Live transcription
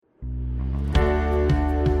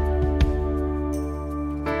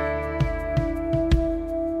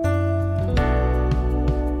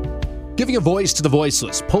Giving a voice to the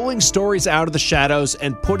voiceless, pulling stories out of the shadows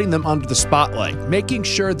and putting them under the spotlight, making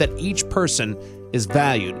sure that each person is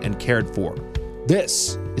valued and cared for.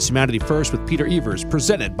 This is Humanity First with Peter Evers,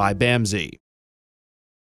 presented by BAMSI.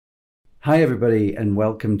 Hi, everybody, and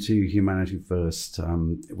welcome to Humanity First.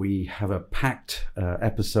 We have a packed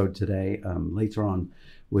episode today. Later on,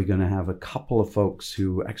 we're going to have a couple of folks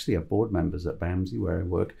who actually are board members at BAMSI, where I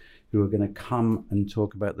work, who are going to come and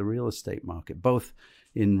talk about the real estate market, both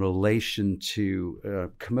in relation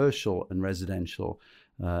to commercial and residential.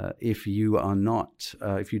 If you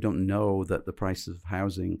don't know that the price of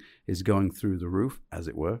housing is going through the roof, as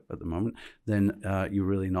it were, at the moment, then you're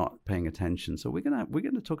really not paying attention. So we're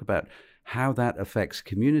gonna talk about how that affects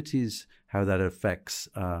communities, how that affects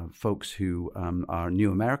folks who are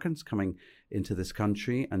new Americans coming into this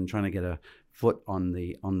country and trying to get a foot on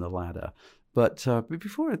the ladder. But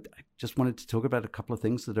before, I just wanted to talk about a couple of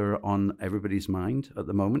things that are on everybody's mind at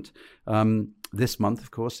the moment. This month,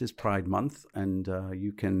 of course, is Pride Month, and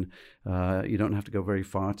you don't have to go very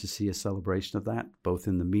far to see a celebration of that, both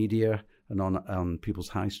in the media and on people's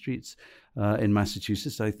high streets. In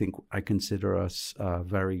Massachusetts, I think I consider us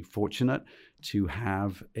very fortunate to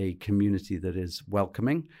have a community that is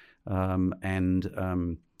welcoming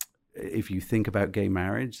and if you think about gay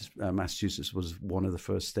marriage, Massachusetts was one of the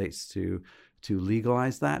first states to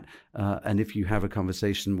legalize that. And if you have a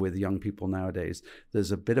conversation with young people nowadays,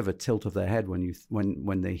 there's a bit of a tilt of their head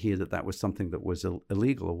when they hear that was something that was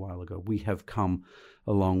illegal a while ago. We have come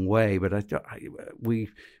a long way, but we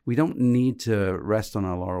don't need to rest on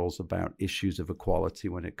our laurels about issues of equality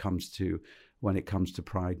when it comes to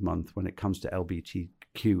Pride Month, when it comes to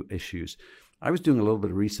LGBTQ issues. I was doing a little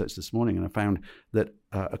bit of research this morning, and I found that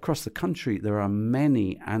across the country, there are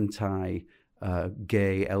many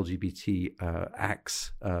anti-gay LGBT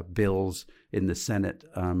acts, bills in the Senate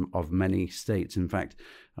of many states. In fact,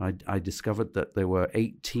 I discovered that there were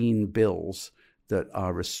 18 bills that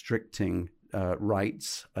are restricting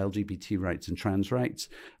rights, LGBT rights and trans rights.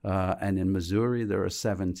 And in Missouri, there are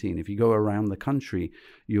 17. If you go around the country,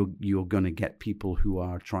 you're going to get people who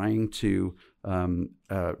are trying to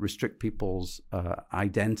restrict people's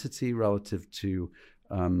identity relative to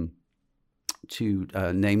name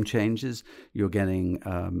changes. You're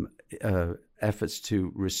getting efforts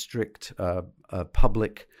to restrict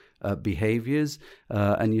public behaviors,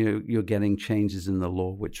 and you're getting changes in the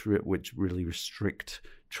law which really restrict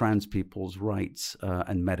trans people's rights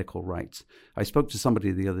and medical rights. I spoke to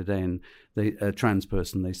somebody the other day, and a trans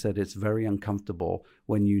person, they said it's very uncomfortable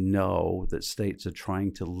when you know that states are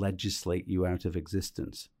trying to legislate you out of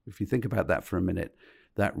existence. If you think about that for a minute,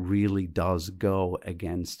 that really does go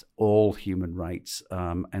against all human rights,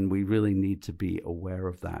 and we really need to be aware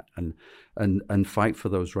of that and fight for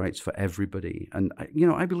those rights for everybody. And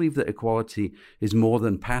I believe that equality is more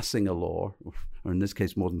than passing a law, or in this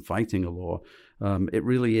case, more than fighting a law. It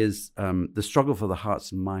really is the struggle for the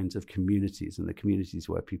hearts and minds of communities and the communities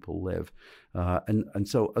where people live. And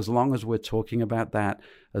so as long as we're talking about that,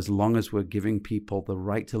 as long as we're giving people the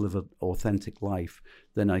right to live an authentic life,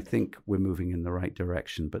 then I think we're moving in the right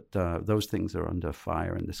direction. But those things are under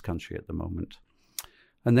fire in this country at the moment.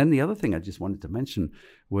 And then the other thing I just wanted to mention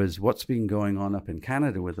was what's been going on up in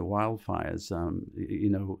Canada with the wildfires.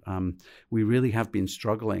 We really have been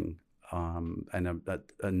struggling. And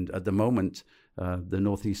at the moment, the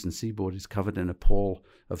northeastern seaboard is covered in a pall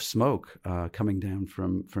of smoke coming down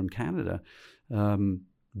from Canada.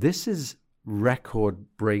 This is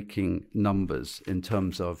record-breaking numbers in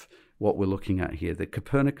terms of what we're looking at here. The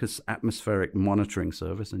Copernicus Atmospheric Monitoring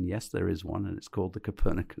Service, and yes, there is one, and it's called the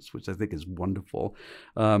Copernicus, which I think is wonderful,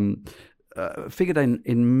 figured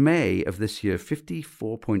in May of this year,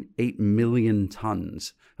 54.8 million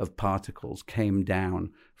tons of particles came down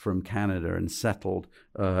from Canada and settled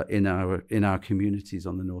in our communities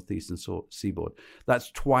on the northeastern seaboard. That's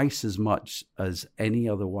twice as much as any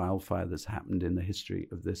other wildfire that's happened in the history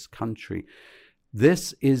of this country.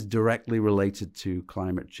 This is directly related to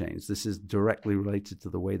climate change. This is directly related to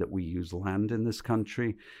the way that we use land in this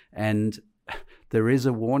country. And there is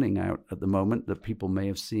a warning out at the moment that people may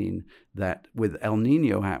have seen that with El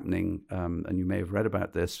Nino happening, and you may have read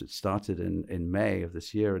about this, it started in May of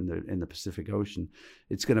this year in the Pacific Ocean.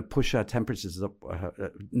 It's going to push our temperatures up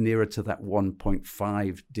nearer to that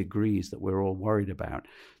 1.5 degrees that we're all worried about.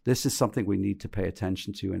 This is something we need to pay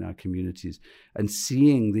attention to in our communities. And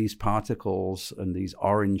seeing these particles and these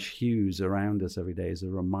orange hues around us every day is a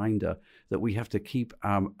reminder that we have to keep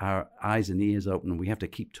our eyes and ears open, and we have to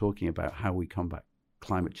keep talking about how we combat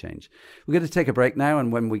climate change. We're going to take a break now,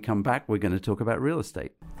 and when we come back, we're going to talk about real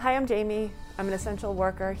estate. Hi, I'm Jamie. I'm an essential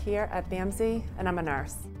worker here at BAMSI, and I'm a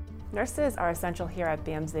nurse. Nurses are essential here at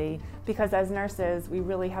BAMSI because as nurses, we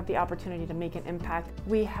really have the opportunity to make an impact.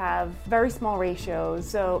 We have very small ratios,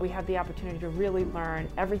 so we have the opportunity to really learn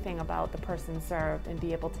everything about the person served and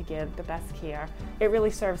be able to give the best care. It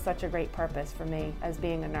really serves such a great purpose for me as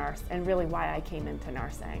being a nurse and really why I came into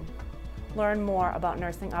nursing. Learn more about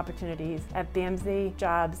nursing opportunities at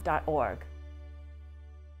bamsijobs.org.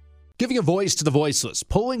 Giving a voice to the voiceless,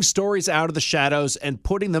 pulling stories out of the shadows and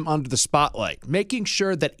putting them under the spotlight, making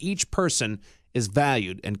sure that each person is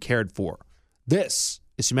valued and cared for. This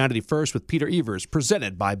is Humanity First with Peter Evers,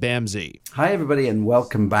 presented by BAMSI. Hi, everybody, and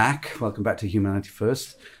welcome back. Welcome back to Humanity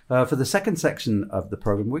First. For the second section of the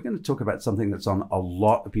program, we're going to talk about something that's on a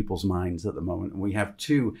lot of people's minds at the moment. And we have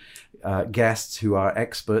two guests who are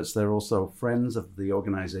experts. They're also friends of the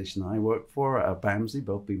organization I work for, BAMSI,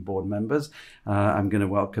 both being board members. I'm going to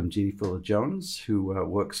welcome Jeanne Fuller-Jones, who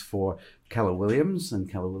works for Keller Williams,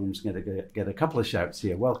 and Keller Williams is going to get a couple of shouts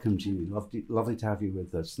here. Welcome, Jeanne. Lovely to have you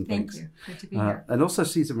with us. And Thank you. Good to be here. And also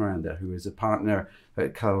Cesar Miranda, who is a partner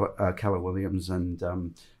at Keller Williams,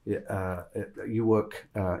 and you work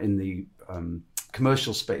in the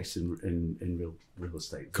commercial space in real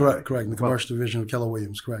estate. Correct. In the commercial division of Keller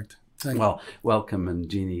Williams. Correct. Thank you. Well, welcome, and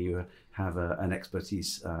Jeanne, you have an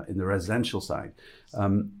expertise in the residential side.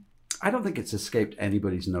 I don't think it's escaped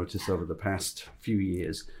anybody's notice over the past few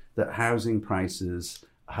years that housing prices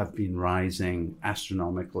have been rising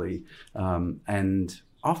astronomically, and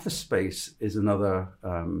office space is another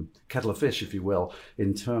kettle of fish, if you will,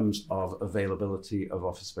 in terms of availability of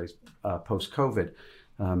office space post-COVID.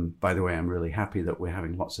 By the way, I'm really happy that we're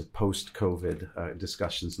having lots of post-COVID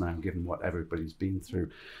discussions now, given what everybody's been through.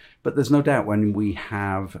 But there's no doubt when we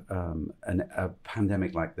have a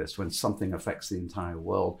pandemic like this, when something affects the entire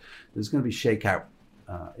world, there's going to be shakeout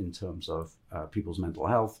in terms of people's mental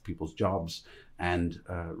health, people's jobs, and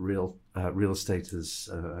real estate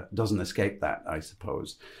doesn't escape that, I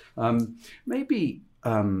suppose. I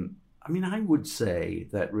would say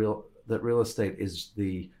that real estate is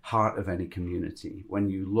the heart of any community. When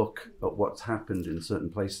you look at what's happened in certain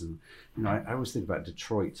places, I always think about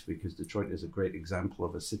Detroit, because Detroit is a great example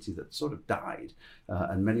of a city that sort of died,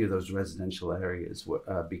 and many of those residential areas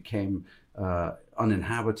became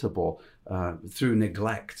uninhabitable through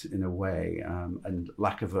neglect in a way, and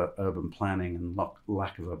lack of urban planning and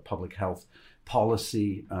lack of a public health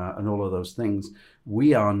policy and all of those things.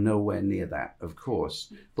 We are nowhere near that, of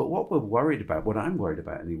course. But what I'm worried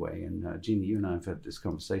about anyway, and Jeanne, you and I have had this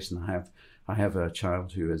conversation. I have a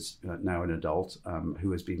child who is now an adult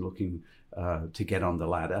who has been looking to get on the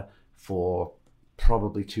ladder for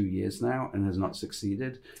probably 2 years now and has not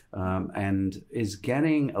succeeded, and is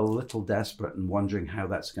getting a little desperate and wondering how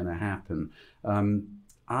that's going to happen.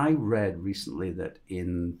 I read recently that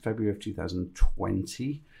in February of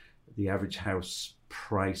 2020, the average house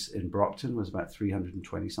price in Brockton was about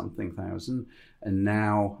 320 something thousand, and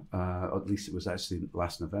now, at least it was actually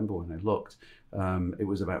last November when I looked, it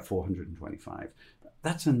was about 425.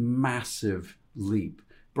 That's a massive leap.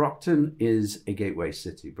 Brockton is a gateway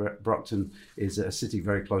city. Brockton is a city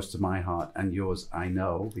very close to my heart and yours, I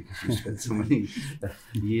know, because you spent so many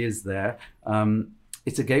years there.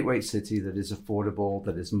 It's a gateway city that is affordable,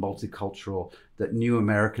 that is multicultural, that new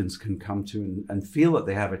Americans can come to and feel that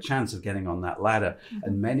they have a chance of getting on that ladder. Mm-hmm.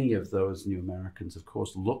 And many of those new Americans, of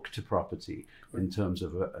course, look to property in terms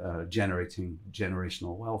of generating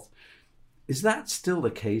generational wealth. Is that still the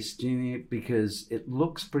case, Jeanne? Because it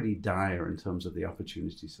looks pretty dire in terms of the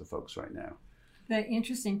opportunities for folks right now. The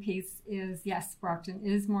interesting piece is, yes, Brockton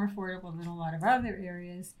is more affordable than a lot of other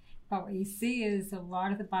areas. But what you see is a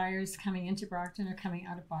lot of the buyers coming into Brockton are coming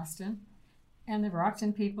out of Boston, and the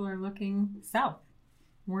Brockton people are looking south.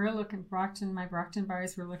 We're looking my Brockton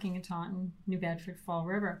buyers were looking at Taunton, New Bedford, Fall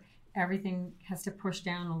River. Everything has to push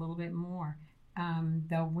down a little bit more.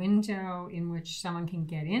 The window in which someone can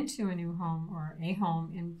get into a new home or a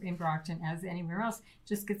home in Brockton, as anywhere else,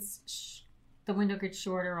 just the window gets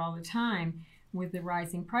shorter all the time with the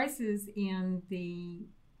rising prices and the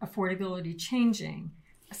affordability changing.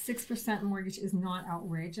 A 6% mortgage is not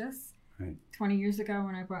outrageous. Right. 20 years ago,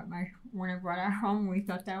 when I brought our home, we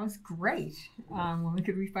thought that was great. When we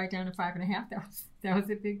could refi down to 5.5, that was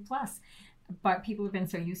a big plus. But people have been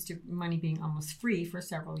so used to money being almost free for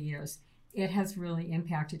several years, it has really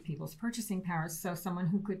impacted people's purchasing powers. So someone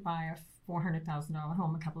who could buy a $400,000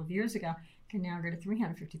 home a couple of years ago can now get a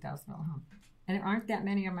 $350,000 home. And there aren't that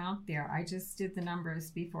many of them out there. I just did the numbers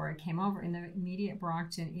before I came over. In the immediate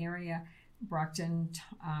Brockton area, Brockton,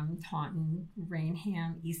 Taunton,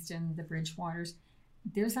 Rainham, Easton, the Bridgewaters,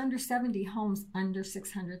 there's under 70 homes under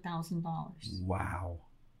 $600,000.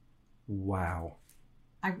 Wow.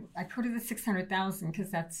 I put it at 600,000 because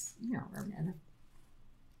that's,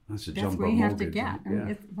 that's where you have to get.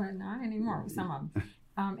 Yeah. But not anymore, some of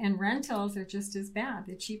them. And rentals are just as bad.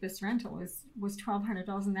 The cheapest rental was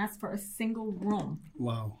 $1,200, and that's for a single room.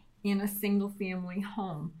 Wow. In a single family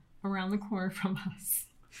home around the corner from us.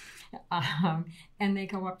 And they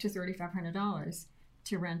go up to $3,500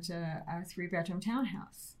 to rent a 3-bedroom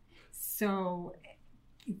townhouse. So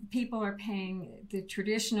people are paying the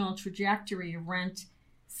traditional trajectory of rent,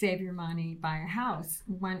 save your money, buy a house,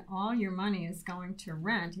 when all your money is going to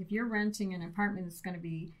rent. If you're renting an apartment that's going to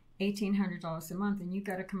be $1,800 a month, and you've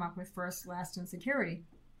got to come up with first, last, and security.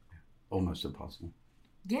 Almost impossible.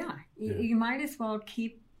 Yeah. You might as well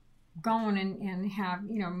keep going and have,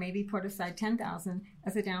 maybe put aside $10,000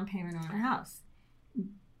 as a down payment on a house.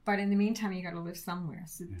 But in the meantime, you got to live somewhere.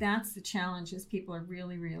 So that's the challenge, is people are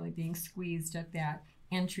really, really being squeezed at that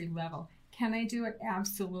entry level. Can they do it?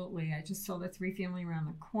 Absolutely. I just sold a 3-family around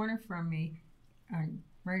the corner from me,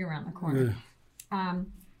 right around the corner.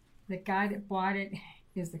 The guy that bought it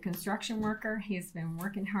is the construction worker. He's been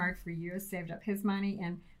working hard for years, saved up his money,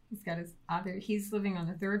 and he's living on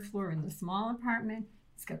the 3rd floor in the small apartment.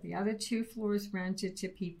 He's got the other 2 floors rented to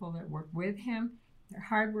people that work with him. They're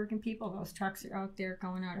hardworking people. Those trucks are out there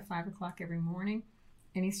going out at 5 o'clock every morning,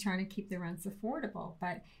 and he's trying to keep the rents affordable.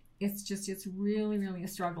 But it's really, really a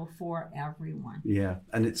struggle for everyone. Yeah,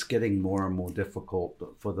 and it's getting more and more difficult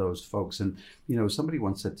for those folks. And, somebody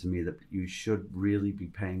once said to me that you should really be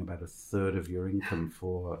paying about 1/3 of your income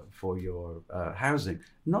for your housing.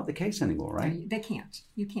 Not the case anymore, right? They can't.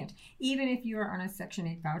 You can't. Even if you're on a Section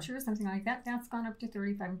 8 voucher or something like that, that's gone up to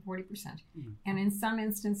 35 and 40%. Mm-hmm. And in some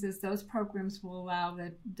instances, those programs will allow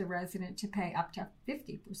the resident to pay up to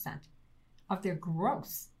 50% of their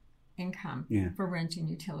gross income for rent and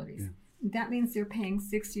utilities. That means they're paying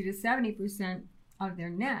 60 to 70% of their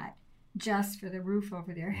net just for the roof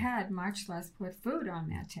over their head, much less put food on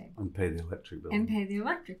that table. And pay the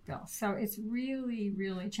electric bill. So it's really,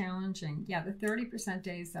 really challenging. Yeah, the 30%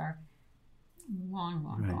 days are long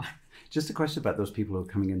gone. Just a question about those people who are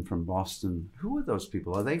coming in from Boston. Who are those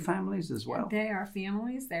people? Are they families as well? They are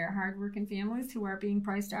families. They are hardworking families who are being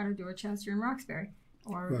priced out of Dorchester and Roxbury.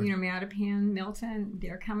 Or, Mattapan, Milton,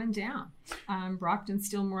 they're coming down. Brockton's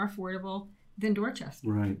still more affordable than Dorchester.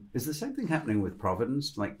 Right. Is the same thing happening with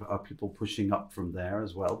Providence? Like, are people pushing up from there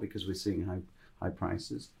as well because we're seeing high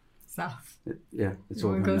prices? South. It's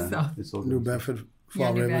all going south. It's all New Bedford,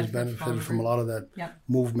 Fall Rivers benefited from a lot of that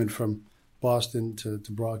movement from Boston to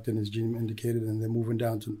Brockton, as Jeanne indicated, and they're moving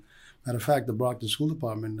down to. Matter of fact, the Brockton School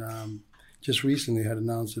Department just recently had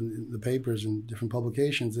announced in the papers and different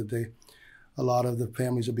publications that a lot of the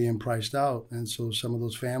families are being priced out. And so some of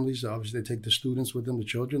those families, obviously they take the students with them, the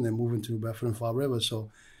children, they're moving to Bedford and Fall River.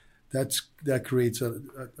 So that creates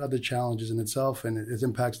other challenges in itself, and it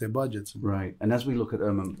impacts their budgets. Right. And as we look at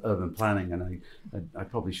urban planning, and I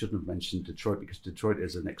probably shouldn't have mentioned Detroit because Detroit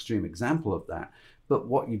is an extreme example of that. But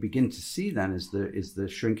what you begin to see then is the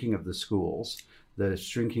shrinking of the schools, the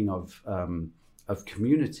shrinking of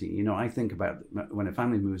community. I think about when a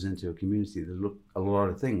family moves into a community, they look at a lot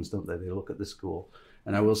of things, don't they? They look at the school.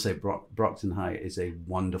 And I will say Brockton High is a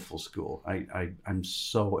wonderful school. I'm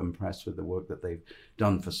so impressed with the work that they've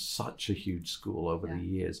done for such a huge school over the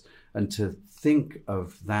years. And to think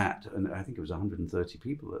of that, and I think it was 130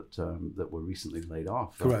 people that were recently laid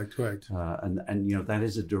off. Correct. And that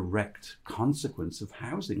is a direct consequence of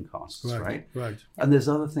housing costs, right? Right. And there's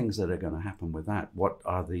other things that are going to happen with that. What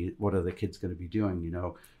are the kids going to be doing?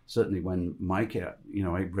 Certainly when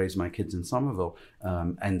I raised my kids in Somerville,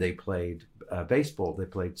 and they played baseball, they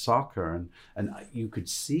played soccer, and you could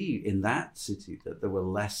see in that city that there were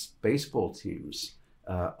less baseball teams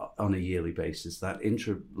on a yearly basis. That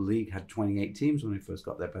intra-league had 28 teams when I first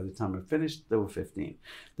got there. By the time I finished, there were 15.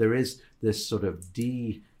 There is this sort of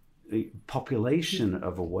depopulation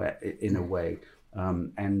in a way.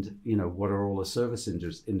 And what are all the service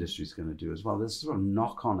industries going to do as well? There's sort of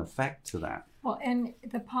knock-on effect to that. Well, and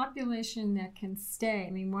the population that can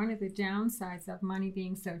stay, one of the downsides of money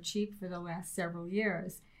being so cheap for the last several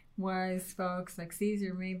years was folks like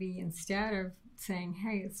Cesar, maybe instead of saying,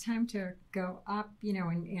 hey, it's time to go up,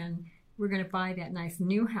 and we're going to buy that nice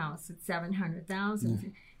new house at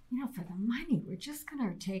 $700,000. For the money, we're just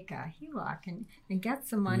going to take a HELOC and get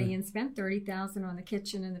some money and spend $30,000 on the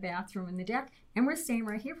kitchen and the bathroom and the deck, and we're staying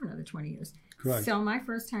right here for another 20 years. Correct. So my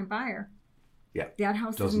first-time buyer, that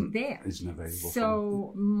house isn't there. Isn't available.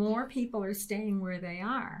 So more people are staying where they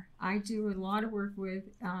are. I do a lot of work with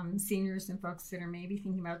seniors and folks that are maybe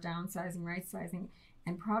thinking about downsizing, right-sizing,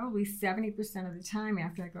 and probably 70% of the time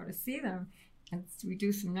after I go to see them, and we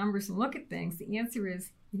do some numbers and look at things, the answer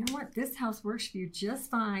is, you know what, this house works for you just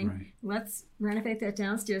fine. Right. Let's renovate that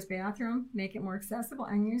downstairs bathroom, make it more accessible,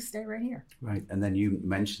 and you stay right here. Right. And then you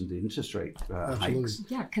mentioned the interest rate hikes.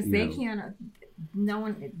 Yeah, because they're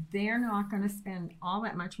not going to spend all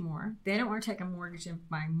that much more. They don't want to take a mortgage and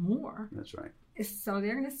buy more. That's right. So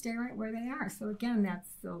they're going to stay right where they are. So again, that's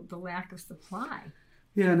the lack of supply.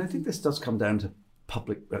 Yeah, and I think this does come down to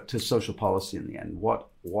to social policy in the end. What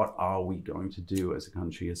are we going to do as a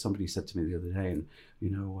country? As somebody said to me the other day, and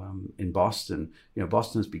in Boston,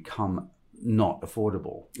 Boston has become not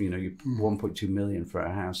affordable. You 1.2 million for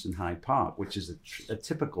a house in Hyde Park, which is a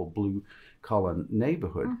typical blue collar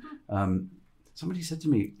neighborhood. Mm-hmm. Somebody said to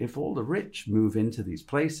me, if all the rich move into these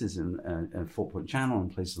places and Four Point Channel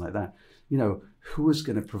and places like that, who is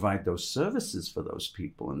going to provide those services for those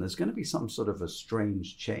people? And there's going to be some sort of a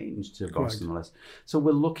strange change to Boston. Correct. So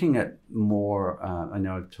we're looking at more, I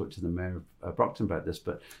know I've talked to the mayor of Brockton about this,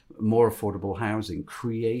 but more affordable housing,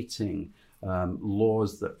 creating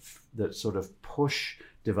laws that sort of push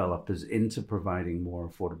developers into providing more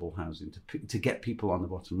affordable housing to get people on the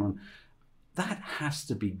bottom run. That has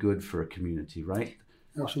to be good for a community, right?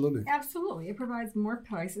 Absolutely. Absolutely. It provides more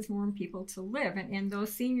places, more people to live. And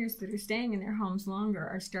those seniors that are staying in their homes longer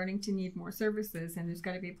are starting to need more services, and there's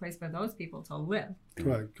got to be a place for those people to live.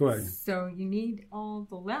 Correct. So you need all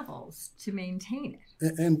the levels to maintain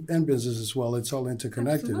it. And business as well. It's all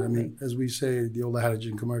interconnected. Absolutely. I mean, as we say, the old adage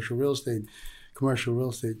in commercial real estate,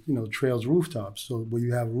 trails rooftops. So where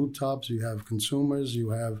you have rooftops, you have consumers, you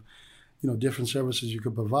have different services you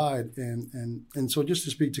could provide. And so just to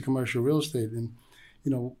speak to commercial real estate, and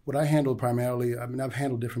what I handle primarily, I've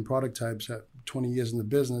handled different product types at 20 years in the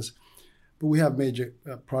business, but we have major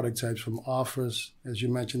product types from office, as you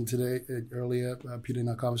mentioned earlier, Peter, in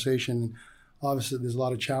our conversation. Obviously, there's a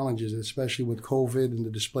lot of challenges, especially with COVID and the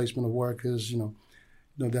displacement of workers,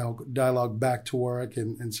 dialogue back to work,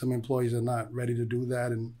 and some employees are not ready to do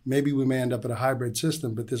that. And maybe we may end up at a hybrid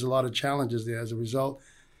system, but there's a lot of challenges there as a result.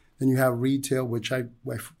 Then you have retail, which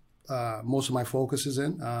most of my focus is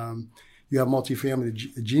in. You have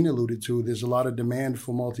multifamily, Jeanne alluded to. There's a lot of demand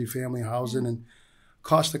for multifamily housing, and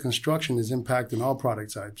cost of construction is impacting all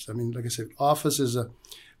product types. I mean, like I said, office is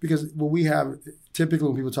because what we have, typically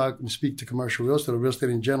when people speak to commercial real estate or real estate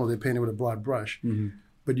in general, they paint it with a broad brush. Mm-hmm.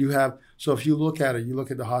 But so if you look at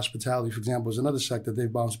the hospitality, for example, is another sector.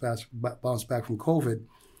 They've bounced back from COVID.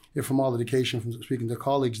 From all indication from speaking to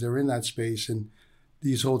colleagues, they're in that space, and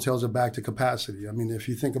these hotels are back to capacity. I mean, if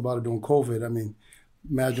you think about it during COVID,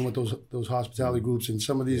 imagine what those hospitality groups and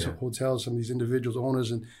some of these hotels, some of these individuals, owners,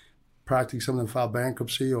 and practically some of them filed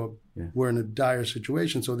bankruptcy or were in a dire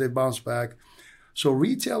situation. So they bounced back. So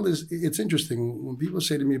retail it's interesting. When people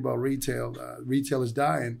say to me about retail is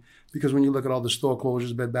dying, because when you look at all the store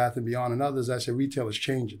closures, Bed Bath & Beyond and others, I say retail is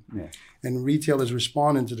changing. Yeah. And retail is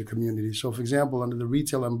responding to the community. So for example, under the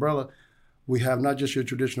retail umbrella, we have not just your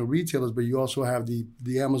traditional retailers, but you also have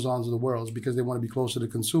the Amazons of the world, because they want to be close to the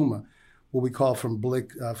consumer. What we call from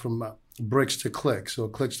bricks to clicks, or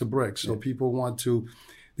clicks to bricks. So people want to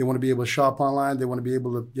be able to shop online. They want to be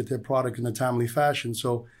able to get their product in a timely fashion.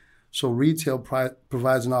 So retail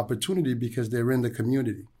provides an opportunity because they're in the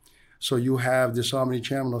community. So you have this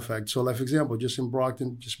omni-channel effect. So like, for example, just in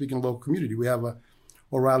Brockton, just speaking of local community, we have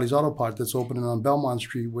O'Reilly's Auto Parts that's opening on Belmont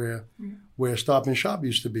Street where Stop and Shop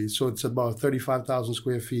used to be. So it's about 35,000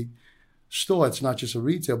 square feet store. It's not just a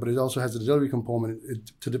retail, but it also has a delivery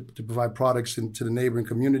component to provide products into the neighboring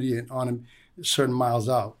community and on certain miles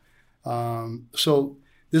out. So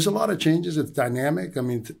there's a lot of changes. It's dynamic. I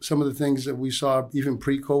mean, some of the things that we saw even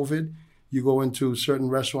pre-COVID, you go into certain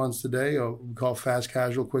restaurants today, or we call fast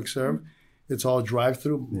casual, quick serve. It's all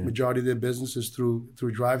drive-through. Yeah. Majority of their business is through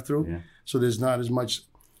drive-through. Yeah. So there's not as much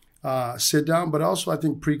sit down. But also, I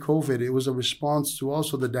think pre-COVID, it was a response to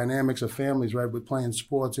also the dynamics of families, right, with playing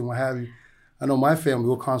sports and what have you. I know my family,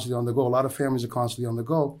 we're constantly on the go. A lot of families are constantly on the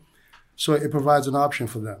go. So it provides an option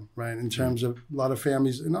for them, right, in terms of a lot of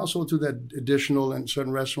families. And also to that additional in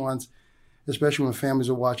certain restaurants, especially when families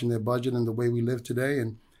are watching their budget and the way we live today,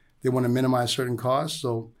 and they want to minimize certain costs.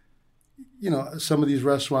 So, some of these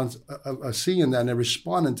restaurants are seeing that and they're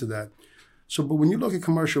responding to that. So, but when you look at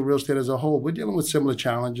commercial real estate as a whole, we're dealing with similar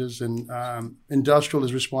challenges, and industrial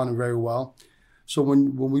is responding very well. So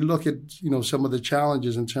when we look at, some of the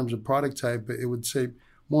challenges in terms of product type, it would say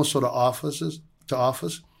more sort of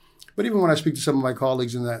office. But even when I speak to some of my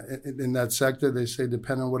colleagues in that sector, they say,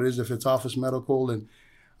 depending on what it is, if it's office medical and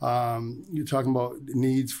you're talking about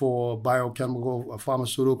needs for biochemical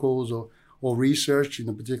pharmaceuticals or research,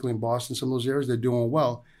 particularly in Boston, some of those areas, they're doing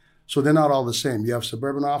well. So they're not all the same. You have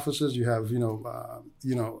suburban offices, you have,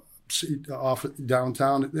 off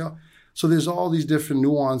downtown. So there's all these different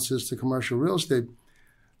nuances to commercial real estate.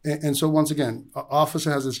 And so once again, office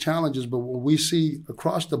has its challenges, but what we see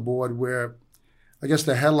across the board where I guess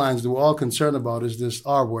the headlines that we're all concerned about is this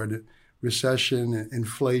R word, recession,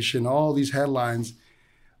 inflation, all these headlines.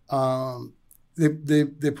 They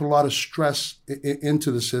put a lot of stress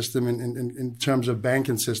into the system in terms of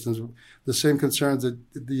banking systems. The same concerns that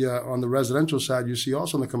on the residential side you see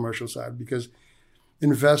also on the commercial side, because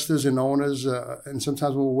investors and owners, and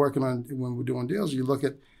sometimes when we're doing deals, you look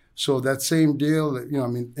at, so that same deal,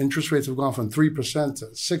 interest rates have gone from 3% to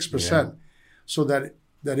 6%, so that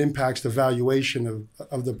impacts the valuation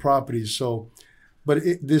of the properties. So, but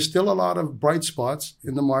there's still a lot of bright spots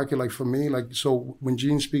in the market. Like for me, so when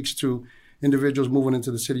Jeanne speaks to individuals moving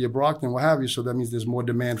into the city of Brockton, what have you, so that means there's more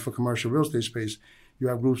demand for commercial real estate space. You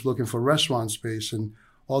have groups looking for restaurant space and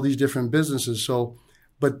all these different businesses. So,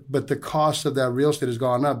 but the cost of that real estate has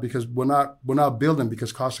gone up because we're not building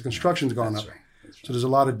because cost of construction has gone up. Right. So there's a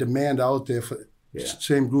lot of demand out there for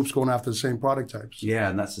same groups going after the same product types. Yeah,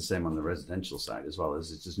 and that's the same on the residential side as well.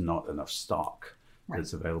 As it's just not enough stock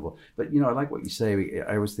that's available. But I like what you say.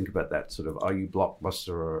 I always think about that sort of, are you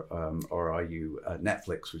Blockbuster or are you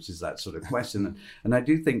Netflix, which is that sort of question. And I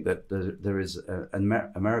do think that there is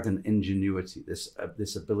an American ingenuity,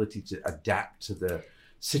 this ability to adapt to the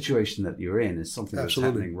situation that you're in is something that's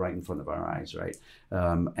happening right in front of our eyes, right?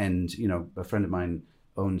 And a friend of mine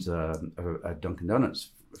owns a Dunkin' Donuts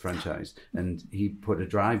franchise, and he put a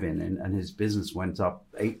drive-in and his business went up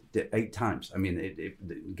eight times. I mean,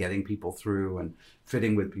 getting people through and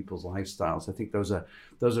fitting with people's lifestyles. I think those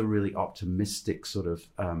are really optimistic sort of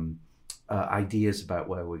ideas about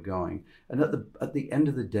where we're going. And at the end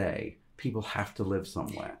of the day, people have to live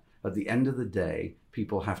somewhere. At the end of the day,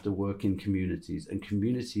 people have to work in communities, and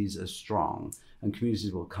communities are strong, and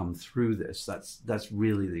communities will come through this. That's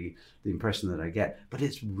really the impression that I get. But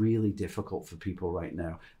it's really difficult for people right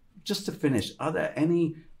now. Just to finish, are there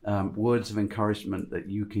any words of encouragement that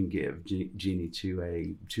you can give, Jeannie, to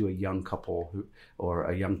a young couple or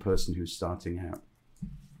a young person who's starting out?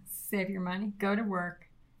 Save your money, go to work,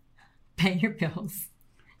 pay your bills,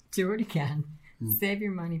 do it again, save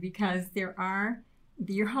your money, because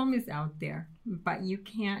your home is out there, but you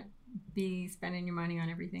can't be spending your money on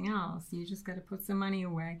everything else. You just got to put some money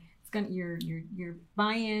away. Your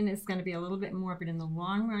buy-in is going to be a little bit more, but in the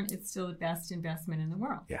long run, it's still the best investment in the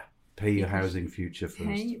world. Yeah, pay your housing future first.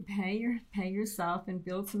 Pay yourself and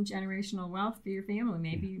build some generational wealth for your family.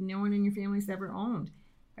 Maybe no one in your family's ever owned,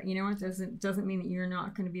 but you know what? Doesn't mean that you're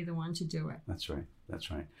not going to be the one to do it. That's right.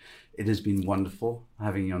 It has been wonderful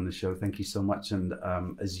having you on the show. Thank you so much. And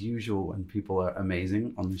as usual, when people are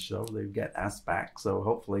amazing on the show, they get asked back. So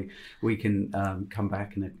hopefully we can come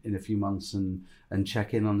back in a few months and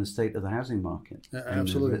check in on the state of the housing market.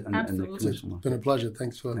 Absolutely. And the commercial market. It's been a pleasure.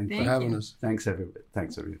 Thanks for having us. Thanks,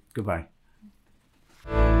 everybody. Goodbye.